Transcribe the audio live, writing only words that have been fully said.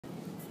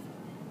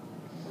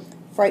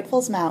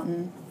Frightful's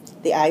Mountain,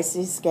 The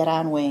Ices Get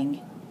on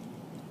Wing,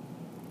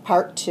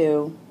 Part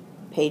 2,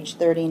 page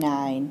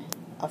 39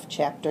 of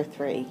Chapter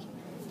 3.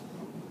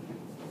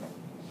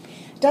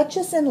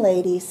 Duchess and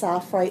Lady saw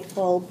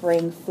Frightful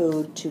bring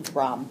food to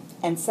Drum,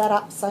 and set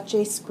up such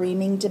a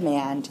screaming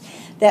demand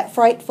that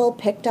Frightful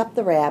picked up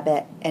the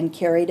rabbit and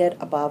carried it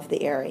above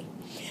the eyrie.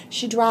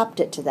 She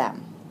dropped it to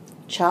them.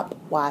 Chup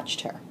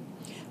watched her.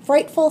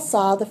 Frightful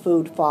saw the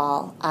food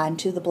fall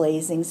onto the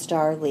blazing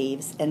star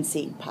leaves and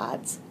seed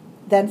pods,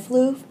 then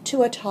flew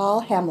to a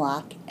tall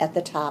hemlock at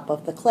the top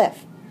of the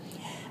cliff.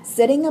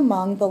 Sitting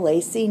among the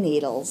lacy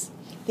needles,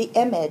 the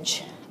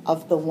image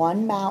of the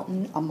one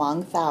mountain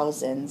among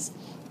thousands,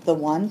 the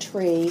one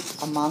tree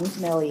among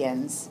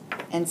millions,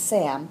 and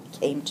Sam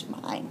came to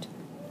mind.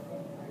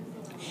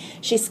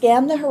 She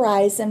scanned the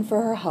horizon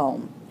for her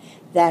home,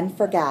 then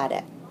forgot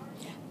it.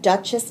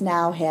 Duchess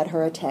now had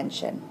her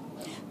attention.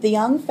 The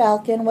young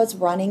falcon was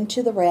running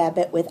to the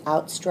rabbit with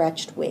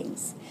outstretched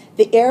wings.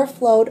 The air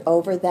flowed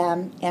over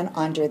them and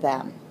under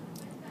them,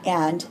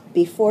 and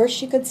before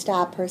she could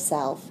stop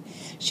herself,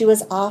 she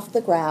was off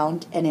the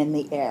ground and in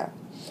the air.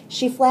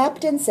 She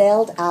flapped and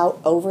sailed out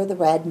over the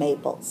red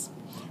maples.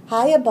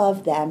 High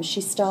above them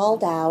she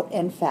stalled out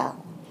and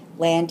fell,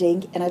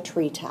 landing in a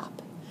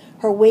treetop.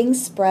 Her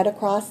wings spread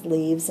across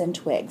leaves and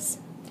twigs.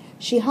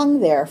 She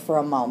hung there for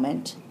a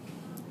moment,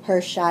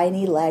 her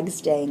shiny legs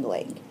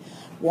dangling.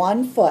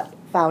 One foot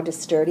found a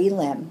sturdy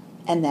limb,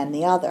 and then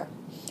the other.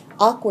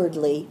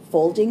 Awkwardly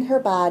folding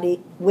her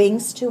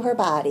wings to her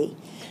body,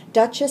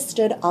 Duchess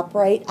stood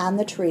upright on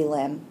the tree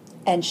limb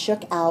and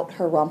shook out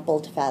her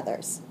rumpled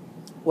feathers.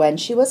 When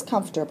she was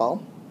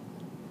comfortable,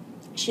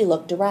 she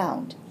looked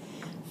around.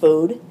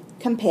 Food,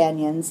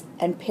 companions,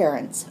 and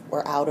parents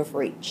were out of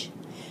reach.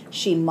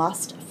 She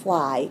must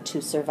fly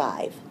to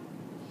survive.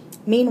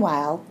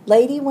 Meanwhile,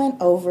 Lady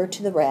went over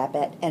to the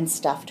rabbit and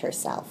stuffed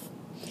herself.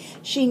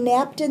 She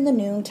napped in the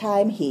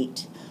noontime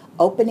heat,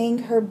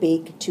 opening her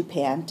beak to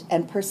pant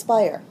and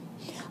perspire.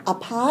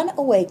 Upon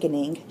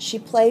awakening, she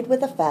played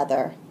with a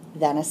feather,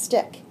 then a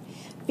stick.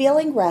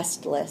 Feeling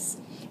restless,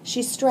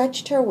 she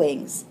stretched her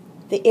wings.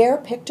 The air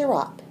picked her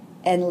up,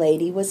 and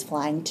Lady was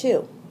flying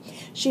too.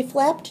 She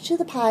flapped to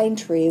the pine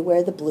tree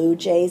where the blue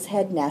jays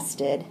had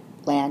nested,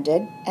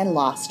 landed, and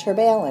lost her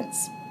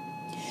balance.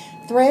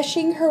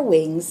 Thrashing her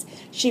wings,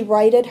 she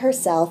righted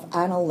herself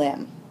on a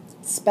limb.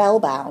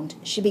 Spellbound,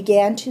 she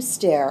began to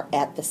stare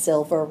at the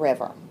silver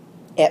river.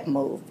 It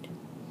moved.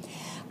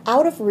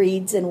 Out of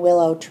reeds and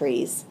willow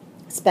trees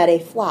sped a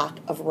flock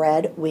of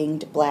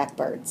red-winged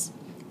blackbirds.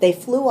 They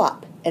flew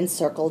up and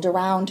circled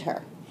around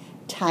her.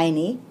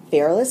 Tiny,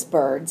 fearless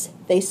birds,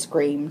 they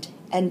screamed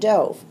and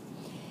dove.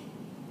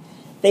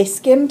 They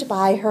skimmed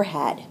by her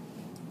head.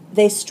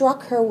 They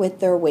struck her with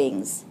their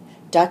wings.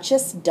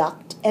 Duchess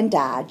ducked and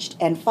dodged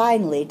and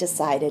finally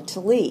decided to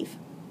leave.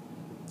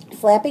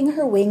 Flapping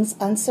her wings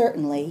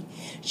uncertainly,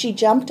 she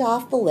jumped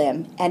off the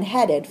limb and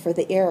headed for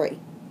the eyrie.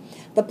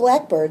 The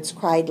blackbirds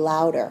cried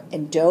louder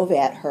and dove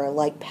at her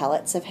like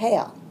pellets of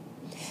hail.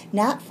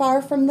 Not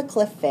far from the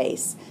cliff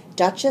face,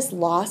 Duchess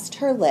lost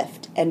her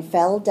lift and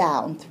fell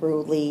down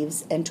through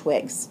leaves and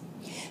twigs.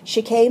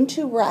 She came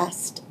to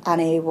rest on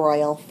a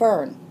royal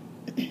fern.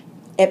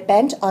 It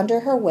bent under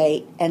her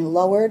weight and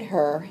lowered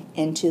her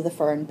into the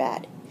fern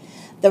bed.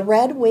 The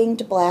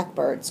red-winged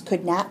blackbirds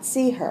could not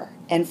see her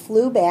and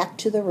flew back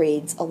to the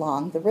reeds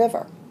along the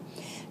river.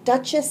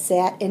 Duchess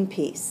sat in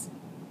peace,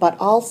 but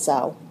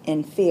also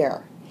in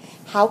fear.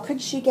 How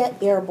could she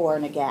get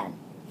airborne again,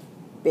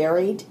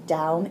 buried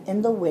down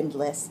in the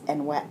windless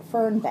and wet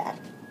fern bed?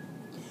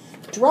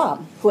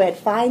 Drum, who had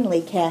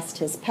finally cast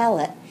his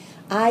pellet,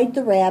 eyed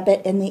the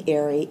rabbit in the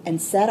eyrie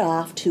and set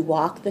off to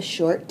walk the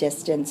short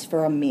distance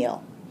for a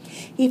meal.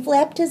 He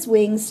flapped his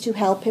wings to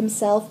help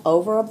himself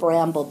over a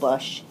bramble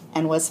bush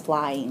and was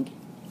flying.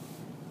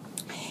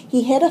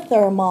 He hit a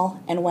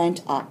thermal and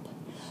went up.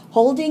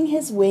 Holding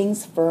his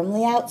wings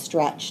firmly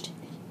outstretched,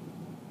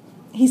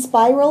 he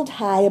spiraled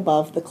high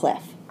above the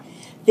cliff.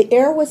 The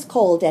air was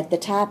cold at the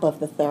top of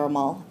the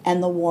thermal,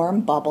 and the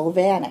warm bubble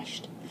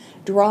vanished.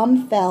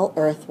 Drum fell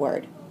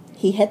earthward.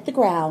 He hit the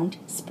ground,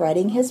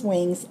 spreading his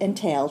wings and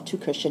tail to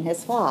cushion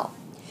his fall.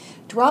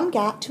 Drum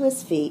got to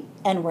his feet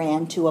and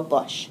ran to a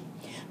bush.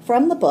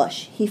 From the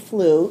bush, he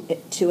flew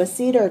to a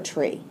cedar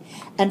tree,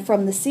 and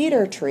from the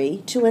cedar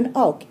tree to an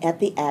oak at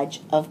the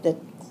edge of the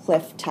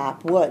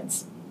cliff-top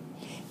woods.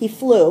 He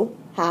flew,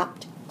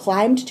 hopped,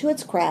 climbed to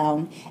its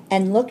crown,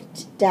 and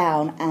looked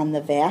down on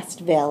the vast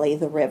valley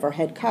the river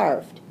had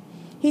carved.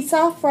 He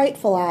saw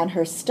Frightful on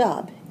her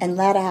stub and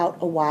let out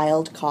a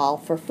wild call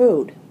for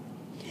food.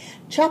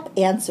 Chup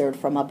answered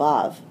from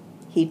above.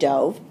 He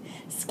dove,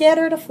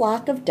 scattered a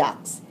flock of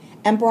ducks,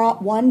 and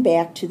brought one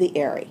back to the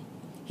eyrie.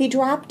 He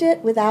dropped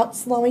it without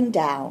slowing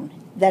down,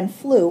 then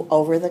flew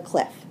over the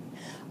cliff,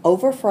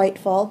 over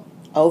Frightful,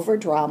 over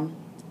Drum,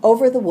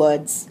 over the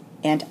woods,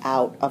 and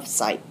out of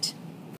sight.